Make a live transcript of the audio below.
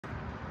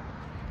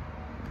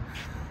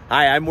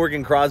Hi, I'm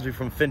Morgan Crosbie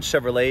from Finch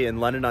Chevrolet in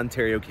London,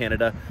 Ontario,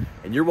 Canada,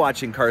 and you're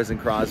watching Cars and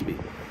Crosbie.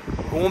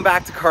 Going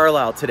back to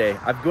Carlisle today,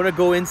 I'm going to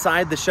go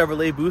inside the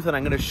Chevrolet booth and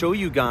I'm going to show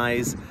you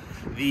guys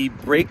the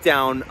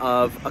breakdown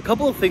of a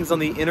couple of things on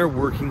the inner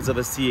workings of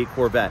a C8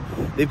 Corvette.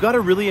 They've got a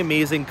really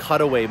amazing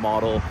cutaway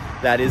model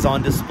that is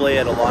on display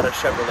at a lot of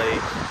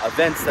Chevrolet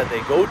events that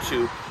they go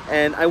to.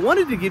 And I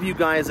wanted to give you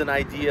guys an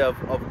idea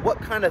of what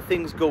kind of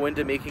things go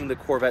into making the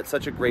Corvette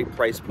such a great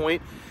price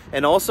point,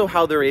 and also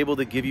how they're able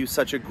to give you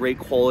such a great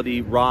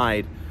quality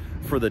ride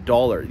for the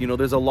dollar. You know,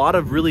 there's a lot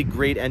of really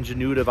great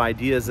ingenuitive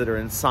ideas that are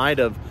inside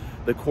of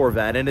the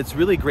Corvette, and it's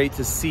really great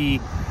to see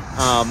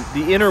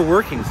the inner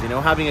workings, you know,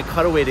 having a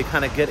cutaway to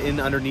kind of get in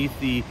underneath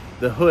the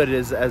hood,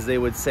 as they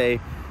would say,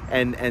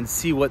 and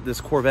see what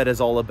this Corvette is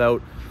all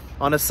about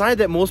on a side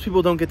that most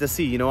people don't get to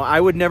see. You know,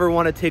 I would never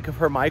want to take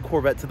my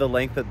Corvette to the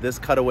length that this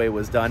cutaway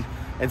was done.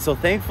 And so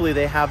thankfully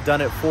they have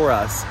done it for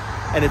us.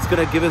 And it's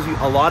going to give us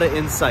a lot of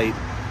insight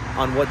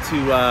on what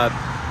to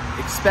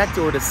expect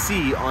or to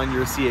see on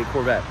your C8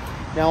 Corvette.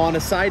 Now, on a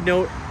side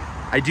note,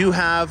 I do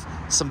have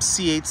some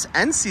C8s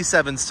and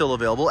C7s still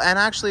available, and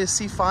actually a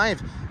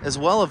C5 as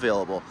well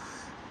available.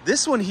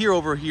 This one here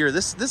over here,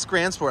 this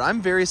Grand Sport,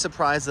 I'm very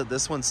surprised that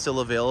this one's still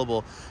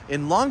available.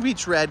 In Long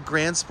Beach Red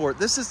Grand Sport,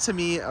 this is to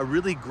me a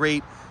really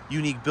great,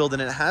 unique build,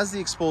 and it has the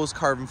exposed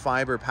carbon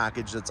fiber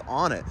package that's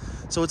on it.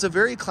 So it's a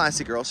very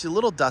classy girl. She's a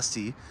little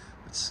dusty,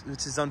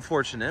 which is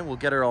unfortunate. We'll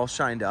get her all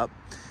shined up.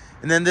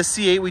 And then this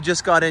C8 we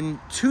just got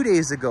in 2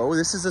 days ago.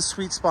 This is a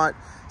Sweet Spot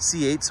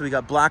C8. So we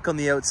got black on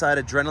the outside,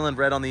 Adrenaline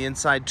red on the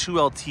inside,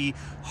 2LT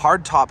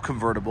hardtop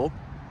convertible.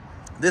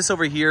 This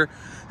over here,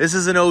 this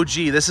is an OG.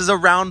 This is a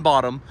round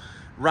bottom.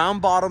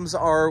 Round bottoms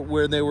are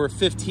where they were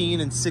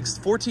 14,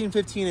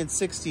 15, and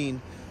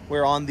 16,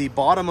 where on the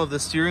bottom of the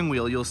steering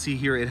wheel, you'll see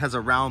here, it has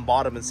a round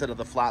bottom instead of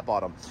the flat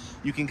bottom.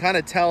 You can kind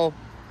of tell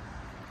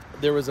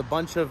there was a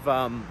bunch of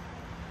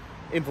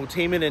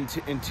infotainment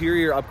and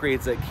interior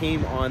upgrades that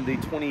came on the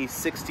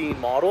 2016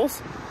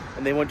 models,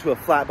 and they went to a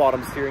flat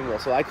bottom steering wheel.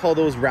 So I call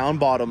those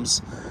round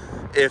bottoms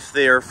if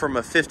they're from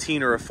a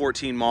 15 or a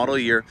 14 model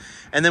year.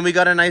 And then we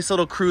got a nice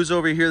little cruise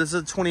over here. This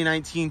is a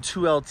 2019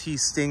 2LT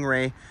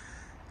Stingray,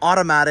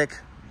 automatic,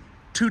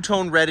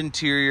 two-tone red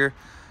interior.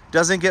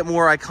 Doesn't get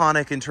more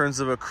iconic in terms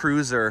of a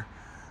cruiser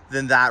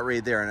than that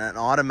right there, and an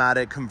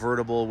automatic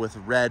convertible with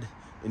red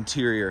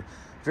interior.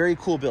 Very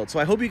cool build. So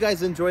I hope you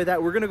guys enjoy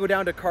that. We're gonna go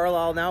down to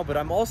Carlisle now, but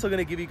I'm also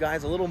gonna give you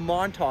guys a little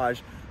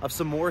montage of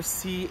some more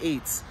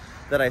C8s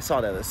that I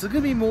saw there. This is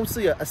gonna be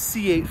mostly a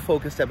C8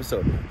 focused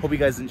episode. Hope you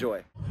guys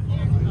enjoy.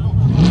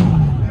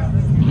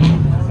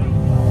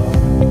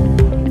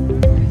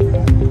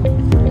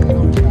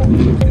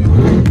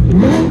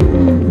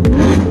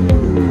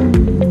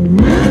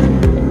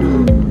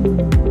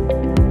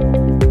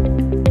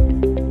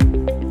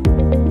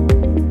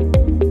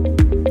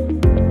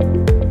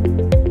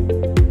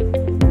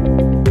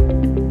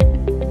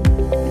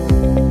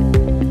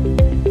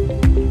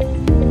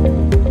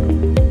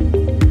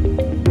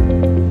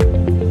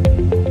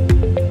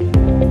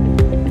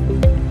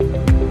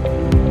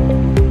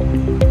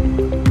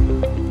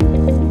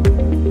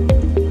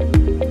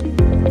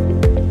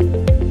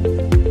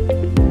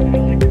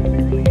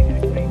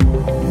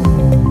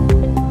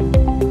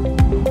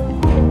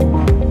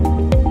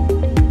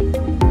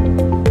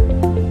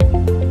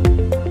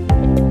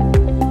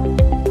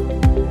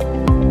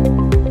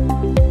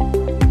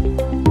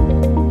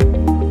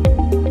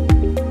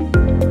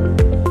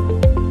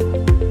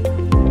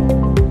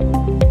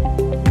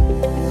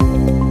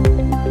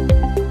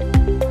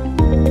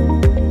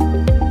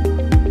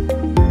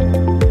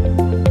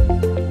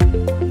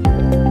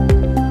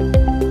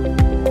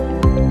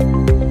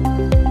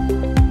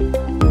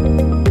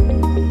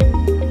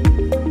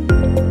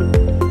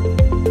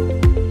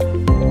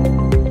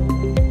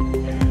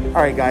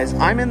 All right, guys,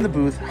 I'm in the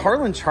booth.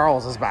 Harlan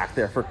Charles is back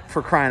there for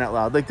crying out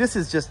loud. Like, this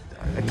is just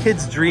a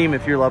kid's dream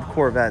if you love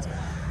Corvettes.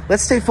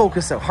 Let's stay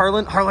focused though.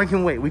 Harlan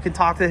can wait. We can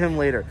talk to him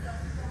later.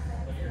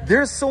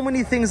 There's so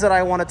many things that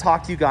I want to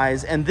talk to you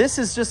guys, and this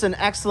is just an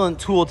excellent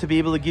tool to be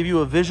able to give you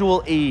a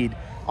visual aid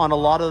on a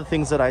lot of the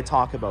things that I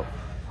talk about.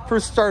 For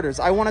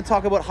starters, I want to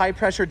talk about high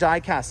pressure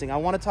die casting. I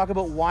want to talk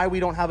about why we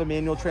don't have a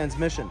manual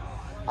transmission.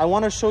 I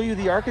want to show you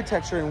the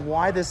architecture and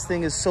why this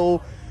thing is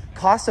so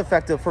cost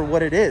effective for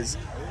what it is.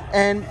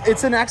 And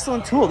it's an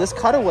excellent tool. This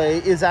cutaway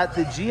is at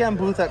the GM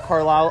booth at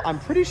Carlisle. I'm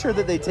pretty sure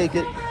that they take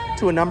it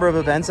to a number of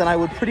events, and I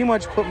would pretty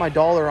much put my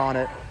dollar on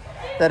it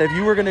that if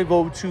you were going to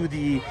go to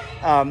the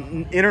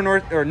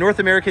North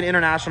American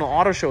International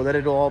Auto Show, that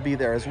it'll all be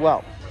there as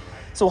well.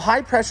 So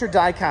high pressure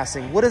die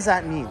casting, what does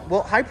that mean?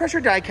 Well, high pressure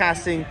die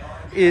casting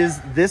is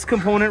this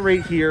component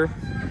right here,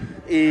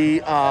 a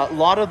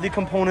lot of the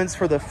components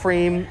for the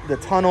frame, the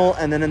tunnel,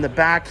 and then in the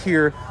back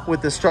here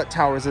with the strut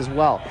towers as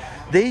well.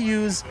 They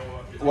use,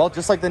 well,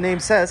 just like the name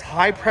says,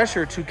 high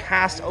pressure to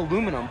cast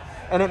aluminum,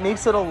 and it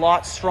makes it a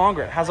lot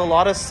stronger. It has a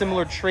lot of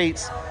similar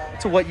traits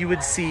to what you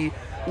would see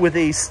with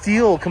a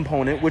steel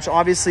component, which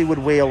obviously would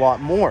weigh a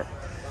lot more.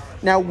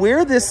 Now,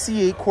 where this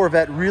C8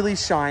 Corvette really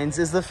shines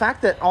is the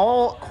fact that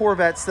all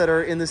Corvettes that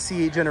are in the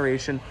C8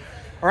 generation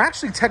are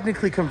actually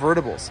technically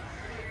convertibles.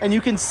 And you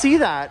can see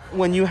that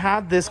when you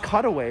have this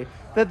cutaway,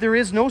 that there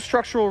is no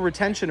structural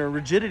retention or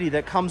rigidity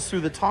that comes through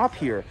the top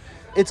here.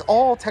 It's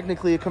all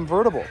technically a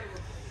convertible.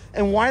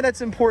 And why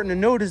that's important to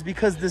note is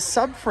because the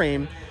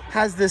subframe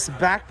has this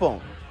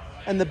backbone.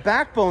 And the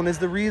backbone is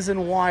the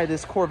reason why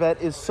this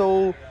Corvette is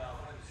so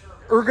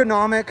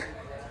ergonomic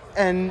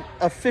and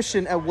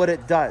efficient at what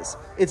it does.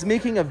 It's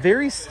making a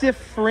very stiff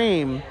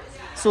frame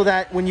so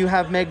that when you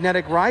have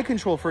magnetic ride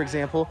control, for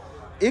example,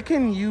 it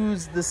can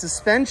use the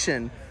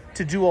suspension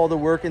to do all the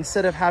work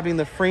instead of having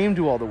the frame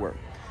do all the work.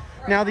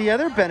 Now, the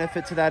other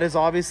benefit to that is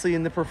obviously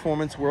in the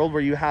performance world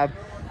where you have,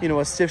 you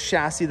know, a stiff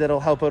chassis that'll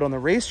help out on the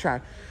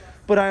racetrack.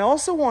 But I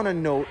also want to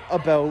note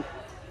about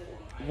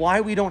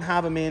why we don't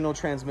have a manual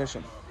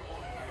transmission.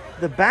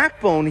 The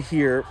backbone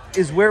here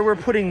is where we're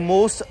putting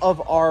most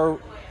of our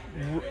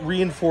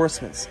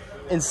reinforcements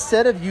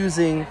instead of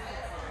using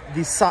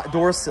the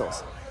door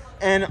sills.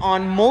 And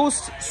on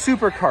most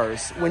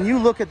supercars, when you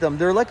look at them,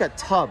 they're like a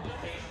tub.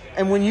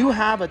 And when you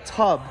have a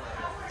tub,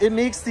 it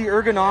makes the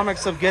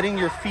ergonomics of getting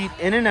your feet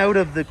in and out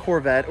of the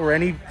Corvette or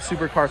any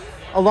supercar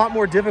a lot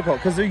more difficult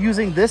because they're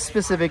using this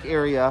specific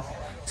area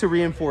to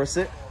reinforce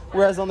it.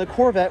 Whereas on the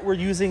Corvette, we're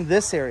using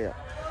this area.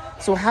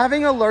 So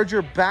having a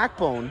larger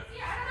backbone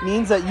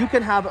means that you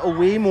can have a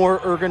way more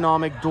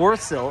ergonomic door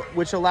sill,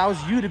 which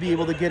allows you to be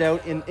able to get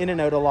out in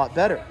and out a lot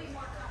better.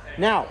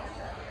 Now,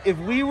 if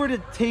we were to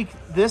take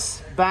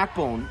this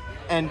backbone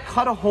and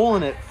cut a hole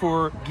in it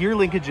for gear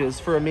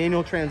linkages for a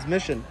manual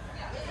transmission,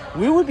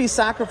 we would be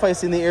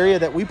sacrificing the area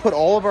that we put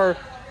all of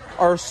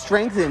our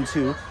strength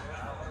into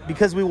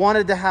because we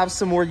wanted to have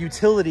some more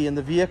utility in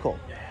the vehicle.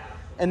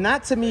 And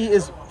that to me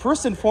is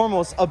first and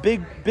foremost a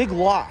big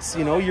loss.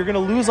 You know, you're going to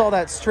lose all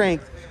that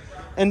strength.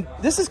 And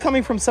this is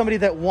coming from somebody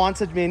that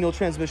wants a manual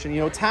transmission.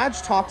 You know,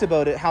 Taj talked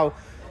about it, how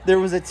there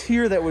was a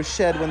tear that was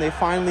shed when they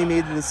finally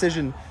made the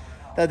decision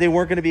that they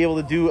weren't going to be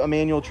able to do a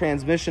manual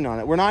transmission on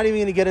it. We're not even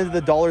going to get into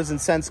the dollars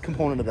and cents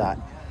component of that.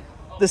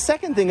 The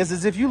second thing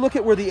is if you look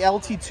at where the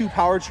LT2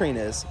 powertrain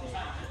is,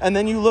 and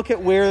then you look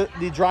at where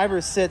the driver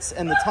sits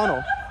and the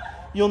tunnel,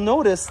 you'll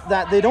notice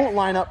that they don't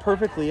line up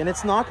perfectly, and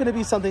it's not going to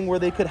be something where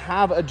they could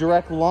have a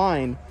direct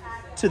line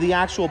to the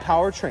actual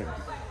powertrain.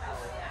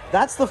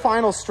 That's the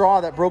final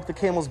straw that broke the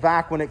camel's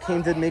back when it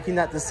came to making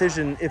that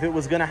decision if it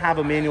was going to have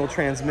a manual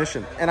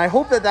transmission. And I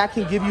hope that that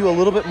can give you a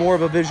little bit more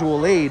of a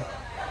visual aid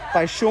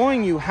by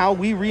showing you how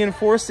we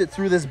reinforced it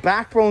through this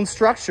backbone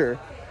structure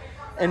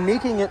and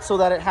making it so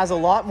that it has a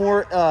lot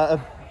more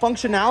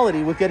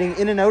functionality with getting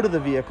in and out of the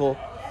vehicle.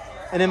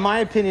 And in my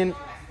opinion,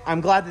 I'm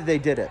glad that they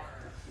did it.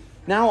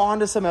 Now on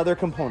to some other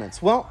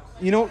components. Well,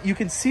 you know, you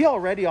can see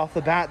already off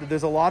the bat that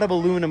there's a lot of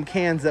aluminum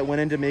cans that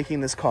went into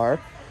making this car,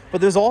 but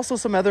there's also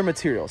some other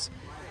materials.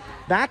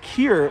 Back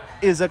here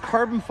is a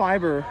carbon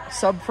fiber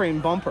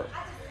subframe bumper.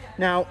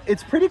 Now,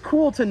 it's pretty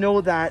cool to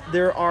know that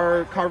there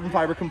are carbon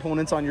fiber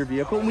components on your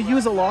vehicle, and we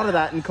use a lot of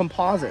that in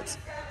composites.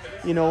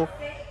 You know,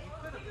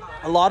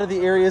 a lot of the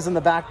areas in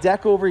the back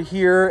deck over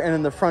here and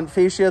in the front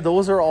fascia,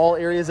 those are all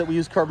areas that we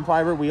use carbon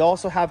fiber. We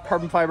also have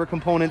carbon fiber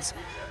components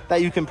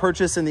that you can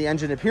purchase in the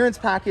engine appearance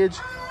package.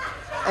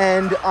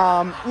 And,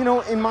 you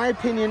know, in my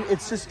opinion,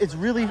 it's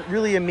really,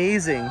 really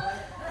amazing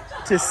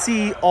to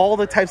see all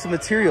the types of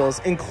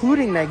materials,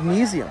 including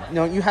magnesium. You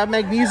know, you have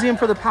magnesium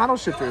for the paddle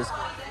shifters,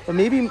 but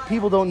maybe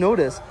people don't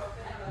notice,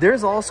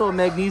 there's also a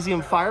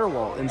magnesium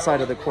firewall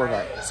inside of the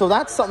Corvette. So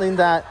that's something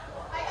that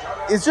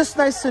is just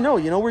nice to know.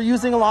 You know, we're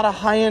using a lot of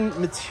high-end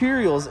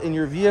materials in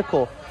your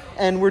vehicle,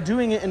 and we're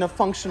doing it in a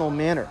functional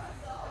manner.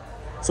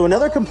 So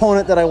another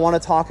component that I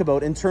want to talk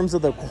about in terms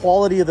of the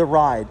quality of the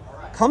ride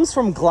comes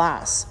from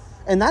glass.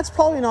 And that's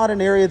probably not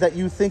an area that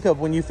you think of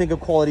when you think of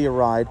quality of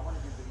ride,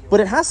 but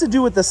it has to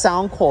do with the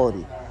sound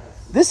quality.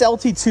 This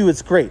LT2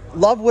 is great.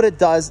 Love what it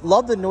does.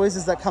 Love the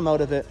noises that come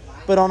out of it.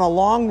 But on a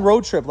long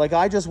road trip like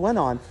I just went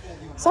on,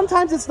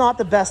 sometimes it's not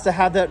the best to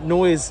have that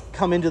noise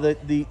come into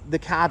the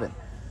cabin.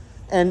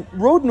 And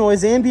road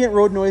noise, ambient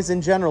road noise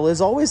in general,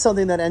 is always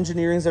something that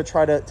engineers are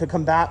trying to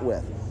combat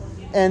with.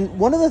 And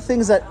one of the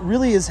things that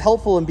really is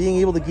helpful in being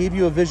able to give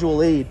you a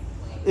visual aid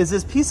is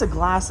this piece of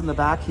glass in the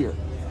back here.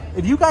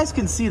 If you guys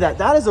can see that,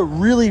 that is a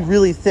really,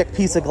 really thick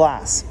piece of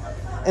glass.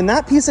 And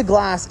that piece of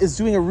glass is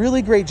doing a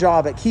really great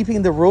job at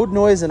keeping the road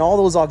noise and all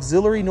those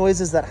auxiliary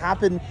noises that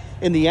happen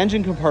in the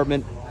engine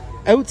compartment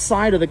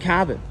outside of the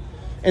cabin.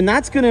 And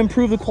that's going to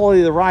improve the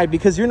quality of the ride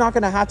because you're not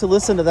going to have to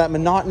listen to that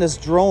monotonous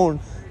drone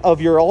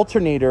of your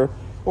alternator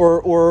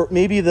or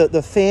maybe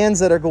the fans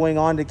that are going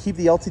on to keep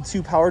the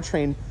LT2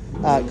 powertrain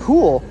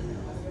cool.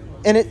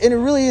 And it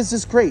really is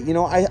just great. You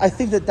know, I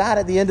think that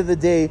at the end of the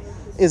day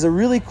is a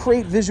really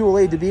great visual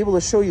aid to be able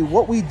to show you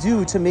what we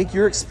do to make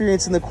your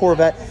experience in the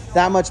Corvette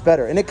that much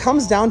better. And it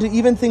comes down to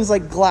even things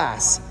like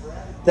glass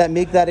that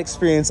make that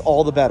experience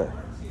all the better.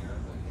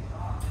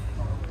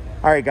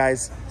 All right,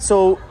 guys,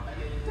 so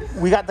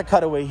we got the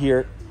cutaway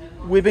here.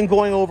 We've been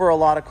going over a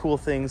lot of cool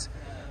things.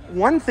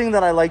 One thing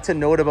that I like to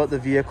note about the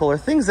vehicle are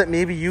things that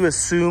maybe you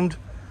assumed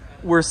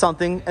were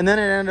something, and then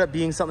it ended up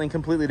being something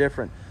completely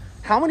different.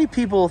 How many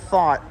people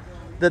thought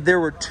that there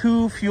were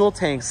 2 fuel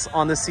tanks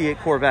on the C8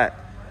 Corvette?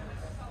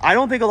 I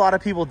don't think a lot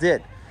of people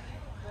did.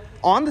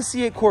 On the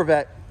C8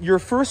 Corvette, your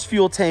first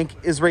fuel tank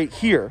is right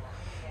here.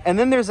 And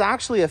then there's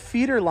actually a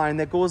feeder line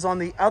that goes on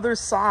the other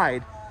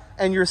side,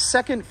 and your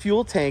second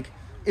fuel tank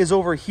is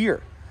over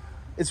here.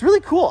 It's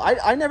really cool.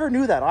 I never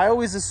knew that. I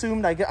always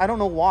assumed, I don't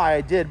know why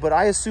I did, but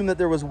I assumed that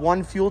there was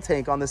 1 fuel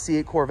tank on the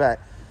C8 Corvette.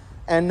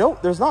 And no,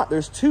 there's not.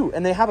 There's 2.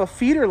 And they have a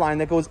feeder line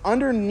that goes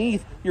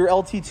underneath your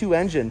LT2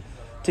 engine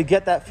to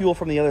get that fuel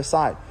from the other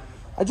side.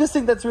 I just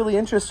think that's really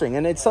interesting.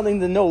 And it's something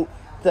to note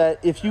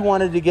that if you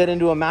wanted to get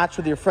into a match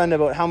with your friend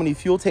about how many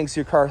fuel tanks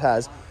your car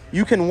has,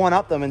 you can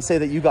one-up them and say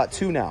that you got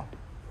 2 now.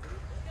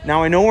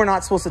 Now, I know we're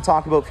not supposed to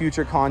talk about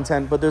future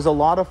content, but there's a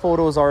lot of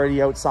photos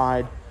already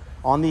outside,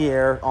 on the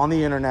air, on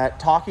the internet,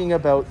 talking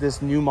about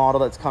this new model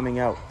that's coming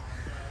out.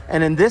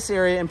 And in this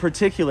area in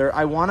particular,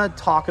 I want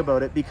to talk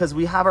about it because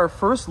we have our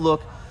first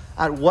look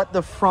at what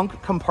the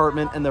front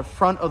compartment and the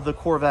front of the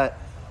Corvette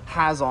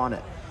has on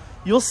it.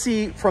 You'll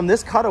see from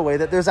this cutaway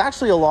that there's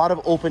actually a lot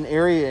of open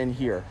area in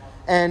here.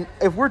 And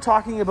if we're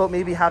talking about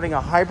maybe having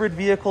a hybrid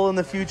vehicle in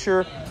the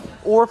future,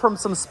 or from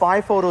some spy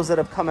photos that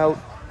have come out,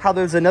 how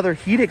there's another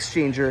heat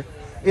exchanger,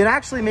 it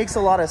actually makes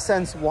a lot of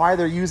sense why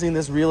they're using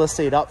this real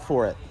estate up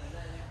for it.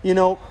 You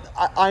know,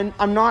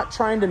 I'm not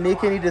trying to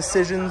make any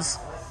decisions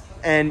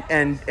and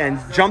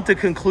jump to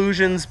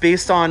conclusions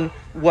based on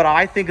what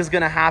I think is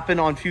going to happen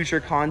on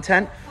future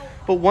content.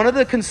 But one of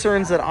the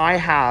concerns that I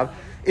have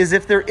is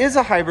if there is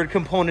a hybrid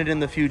component in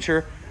the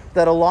future,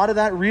 that a lot of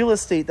that real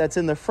estate that's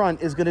in the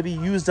front is going to be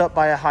used up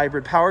by a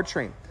hybrid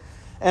powertrain.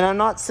 And I'm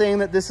not saying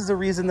that this is a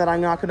reason that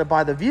I'm not going to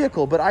buy the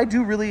vehicle, but I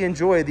do really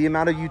enjoy the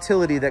amount of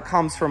utility that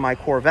comes from my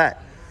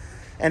Corvette.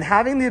 And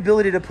having the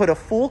ability to put a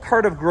full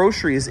cart of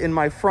groceries in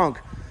my frunk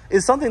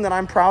is something that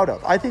I'm proud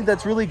of. I think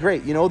that's really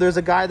great. You know, there's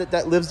a guy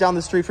that lives down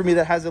the street from me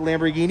that has a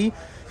Lamborghini.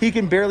 He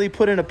can barely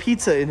put in a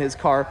pizza in his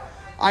car.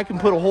 I can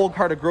put a whole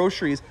cart of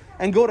groceries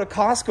and go to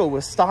Costco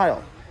with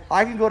style.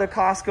 I can go to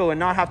Costco and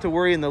not have to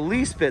worry in the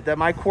least bit that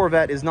my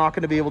Corvette is not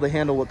going to be able to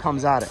handle what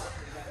comes at it.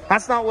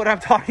 That's not what I'm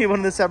talking about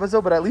in this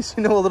episode, but at least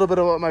you know a little bit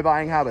about my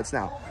buying habits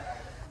now.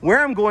 Where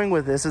I'm going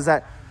with this is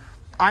that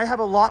I have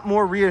a lot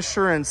more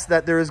reassurance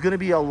that there is going to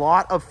be a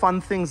lot of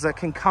fun things that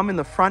can come in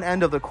the front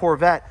end of the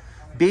Corvette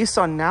based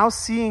on now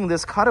seeing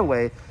this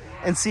cutaway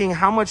and seeing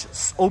how much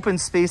open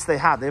space they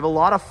have. They have a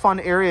lot of fun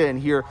area in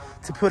here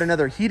to put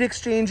another heat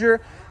exchanger.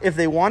 If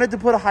they wanted to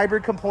put a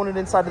hybrid component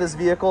inside of this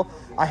vehicle,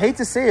 I hate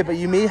to say it, but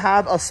you may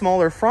have a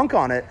smaller frunk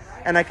on it,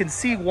 and I can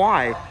see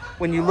why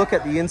when you look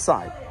at the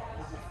inside.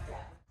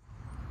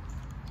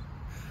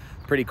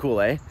 Pretty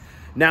cool, eh?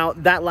 Now,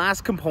 that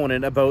last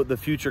component about the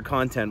future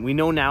content, we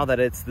know now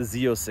that it's the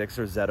Z06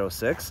 or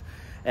Z06,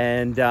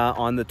 and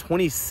on the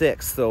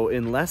 26th, so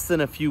in less than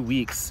a few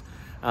weeks,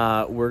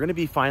 we're going to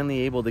be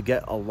finally able to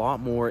get a lot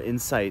more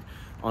insight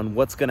on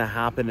what's going to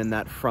happen in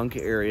that frunk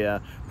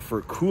area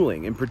for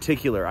cooling. In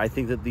particular, I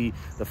think that the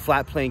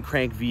flat plane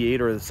crank V8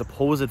 or the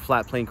supposed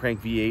flat plane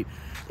crank V8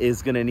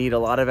 is going to need a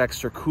lot of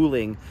extra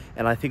cooling,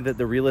 and I think that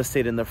the real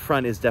estate in the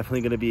front is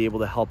definitely going to be able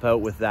to help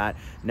out with that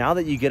now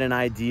that you get an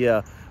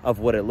idea of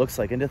what it looks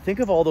like. And to think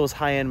of all those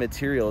high-end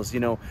materials, you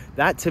know,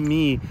 that to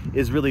me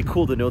is really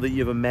cool to know that you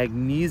have a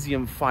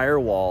magnesium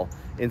firewall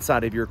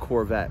inside of your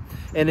Corvette.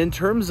 And in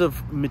terms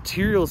of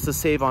materials to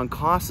save on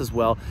cost as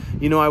well,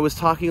 you know, I was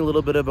talking a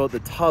little bit about the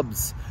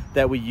tubs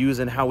that we use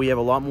and how we have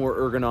a lot more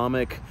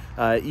ergonomic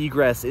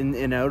egress in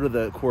and out of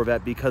the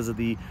Corvette because of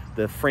the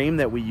frame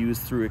that we use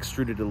through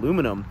extruded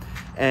aluminum.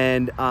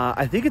 And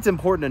I think it's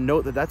important to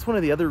note that that's one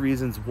of the other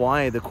reasons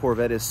why the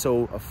Corvette is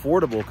so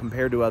affordable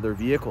compared to other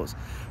vehicles.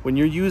 When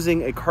you're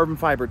using a carbon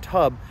fiber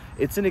tub,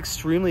 it's an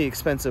extremely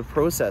expensive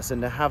process,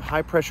 and to have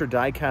high pressure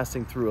die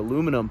casting through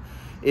aluminum,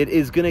 it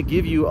is going to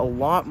give you a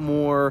lot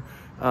more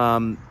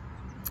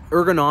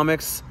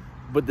ergonomics,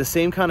 but the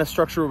same kind of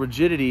structural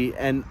rigidity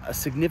and a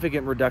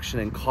significant reduction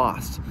in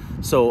cost.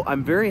 So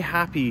I'm very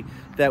happy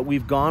that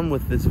we've gone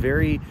with this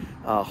very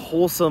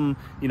wholesome,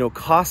 you know,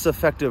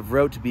 cost-effective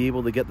route to be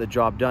able to get the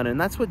job done.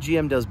 And that's what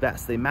GM does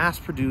best. They mass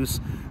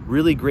produce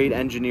really great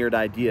engineered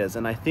ideas.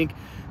 And I think,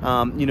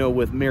 you know,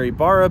 with Mary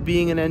Barra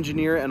being an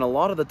engineer and a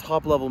lot of the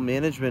top-level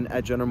management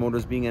at General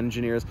Motors being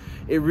engineers,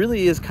 it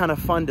really is kind of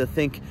fun to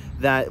think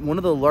that one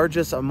of the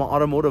largest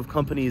automotive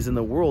companies in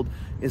the world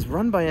is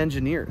run by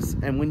engineers.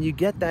 And when you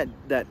get that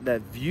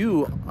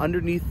view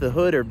underneath the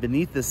hood or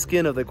beneath the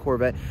skin of the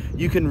Corvette,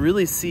 you can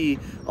really see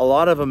a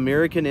lot of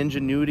American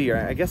ingenuity, or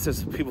I guess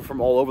there's people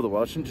from all over the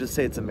world. I shouldn't just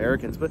say it's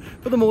Americans, but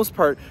for the most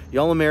part,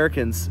 y'all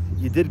Americans,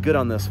 you did good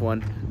on this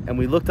one. And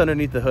we looked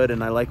underneath the hood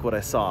and I like what I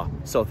saw.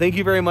 So thank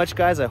you very much,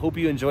 guys. I hope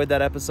you enjoyed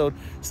that episode.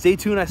 Stay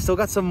tuned. I still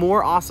got some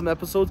more awesome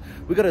episodes.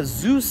 We got a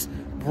Zeus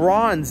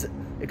bronze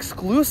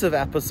exclusive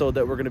episode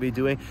that we're going to be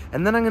doing.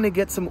 And then I'm going to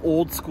get some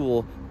old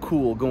school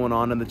cool going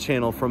on the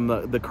channel from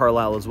the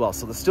Carlisle as well.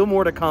 So there's still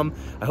more to come.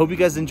 I hope you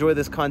guys enjoy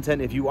this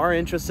content. If you are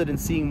interested in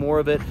seeing more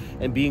of it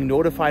and being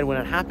notified when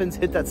it happens,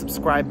 hit that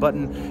subscribe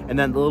button, and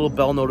then the little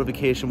bell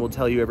notification will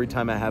tell you every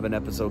time I have an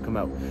episode come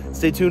out.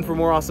 Stay tuned for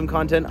more awesome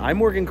content. I'm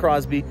Morgan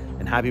Crosby,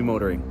 and happy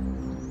motoring.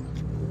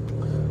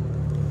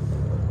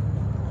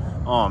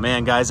 Oh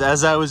man, guys,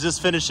 as I was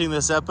just finishing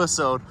this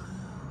episode,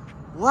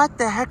 what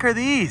the heck are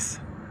these?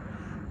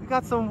 We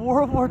got some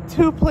World War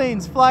II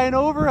planes flying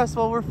over us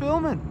while we're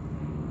filming.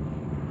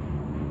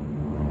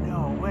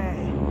 No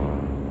way.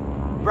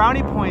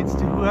 Brownie points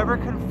to whoever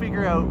can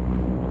figure out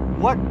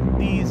what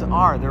these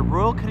are. They're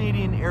Royal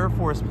Canadian Air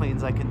Force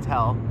planes, I can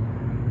tell.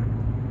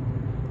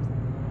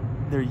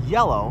 They're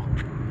yellow,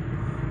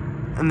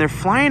 and they're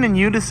flying in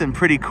unison,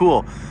 pretty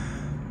cool.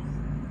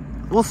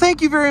 Well,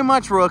 thank you very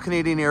much, Royal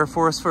Canadian Air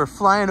Force, for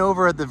flying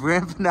over at the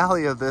grand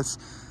finale of this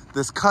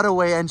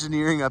cutaway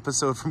engineering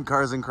episode from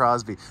Cars and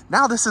Crosby.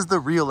 Now this is the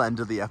real end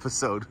of the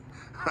episode.